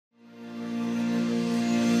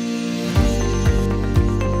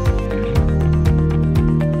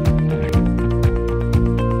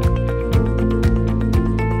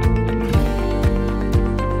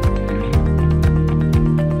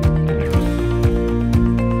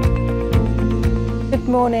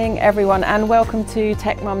morning everyone and welcome to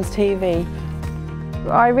Techmums TV.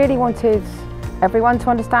 I really wanted everyone to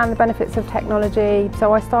understand the benefits of technology,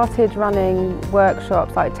 so I started running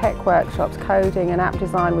workshops like tech workshops, coding and app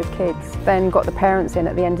design with kids, then got the parents in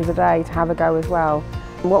at the end of the day to have a go as well.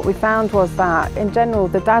 And what we found was that in general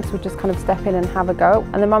the dads would just kind of step in and have a go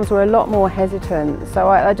and the mums were a lot more hesitant, so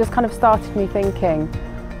I just kind of started me thinking,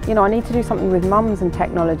 you know, I need to do something with mums and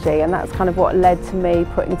technology, and that's kind of what led to me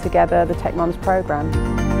putting together the Techmums programme.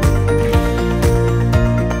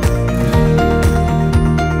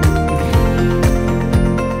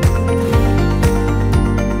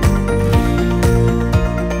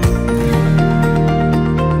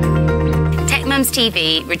 Techmums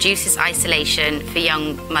TV reduces isolation for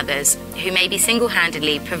young mothers who may be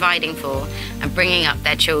single-handedly providing for and bringing up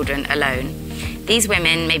their children alone. These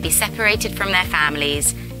women may be separated from their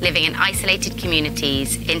families, living in isolated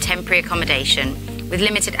communities in temporary accommodation with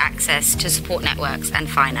limited access to support networks and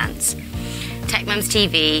finance. Techmums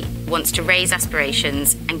TV wants to raise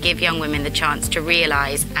aspirations and give young women the chance to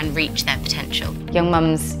realise and reach their potential. Young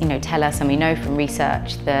mums, tell us, and we know from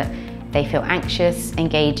research that they feel anxious,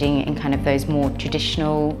 engaging in kind of those more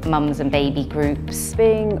traditional mums and baby groups.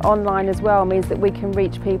 Being online as well means that we can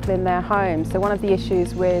reach people in their homes. So one of the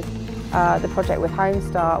issues with the project with Home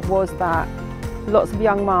Start was that lots of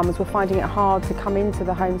young mums were finding it hard to come into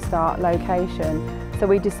the Home Start location. So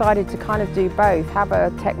we decided to kind of do both, have a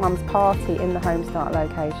Techmums party in the Home Start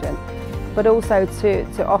location, but also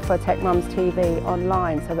to offer Techmums TV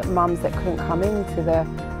online so that mums that couldn't come into the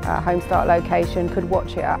Home Start location could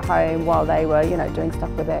watch it at home while they were, doing stuff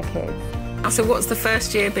with their kids. So what's the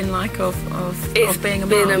first year been like of being a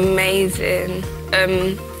mum? It's been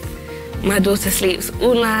amazing. My daughter sleeps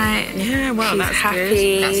all night. Yeah, well, she's that's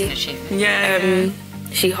happy. good. That's an achievement. Yeah.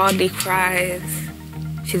 She hardly cries.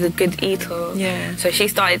 She's a good eater. Yeah. So she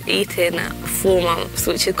started eating at 4 months,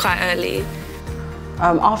 which is quite early.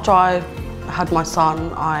 After I had my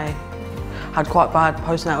son, I had quite bad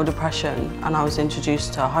postnatal depression, and I was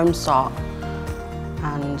introduced to Home Start,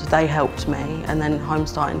 and they helped me, and then Home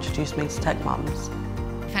Start introduced me to Techmums.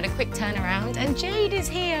 We've had a quick turnaround and Jade is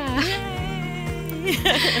here.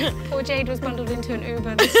 Poor Jade was bundled into an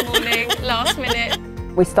Uber this morning, last minute.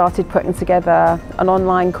 We started putting together an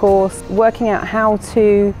online course, working out how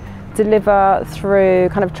to deliver through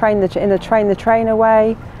kind of in a train the trainer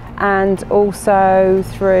way, and also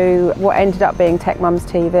through what ended up being Techmums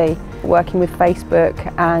TV, working with Facebook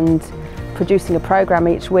and producing a programme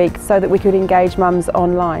each week so that we could engage mums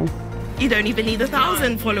online. You don't even need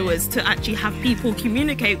 1,000 followers to actually have people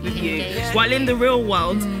communicate with you. While in the real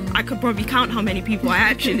world, I could probably count how many people I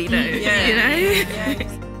actually know,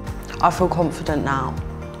 I feel confident now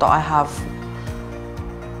that I have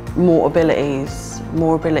more abilities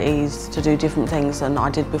to do different things than I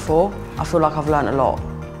did before. I feel like I've learnt a lot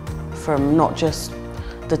from not just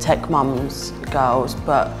the Techmums girls,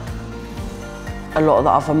 but a lot of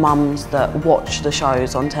the other mums that watch the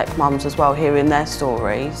shows on Techmums as well, hearing their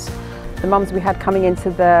stories. The mums we had coming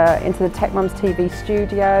into the Techmums TV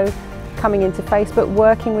studio, coming into Facebook,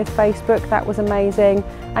 working with Facebook, that was amazing.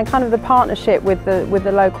 And kind of the partnership with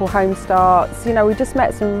the local Home Starts. We just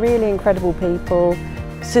met some really incredible people.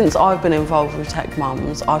 Since I've been involved with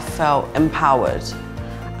Techmums, I've felt empowered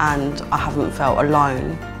and I haven't felt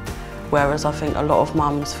alone. Whereas I think a lot of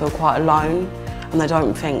mums feel quite alone and they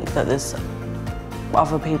don't think that there's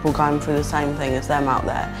other people going through the same thing as them out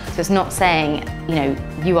there. So it's not saying,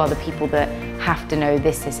 you are the people that have to know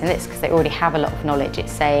this, this and this, because they already have a lot of knowledge.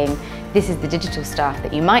 It's saying, this is the digital stuff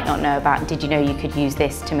that you might not know about. Did you know you could use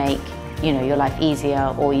this to make your life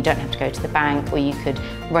easier, or you don't have to go to the bank, or you could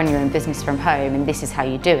run your own business from home, and this is how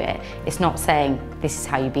you do it. It's not saying this is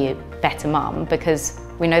how you be a better mum, because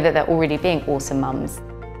we know that they're already being awesome mums.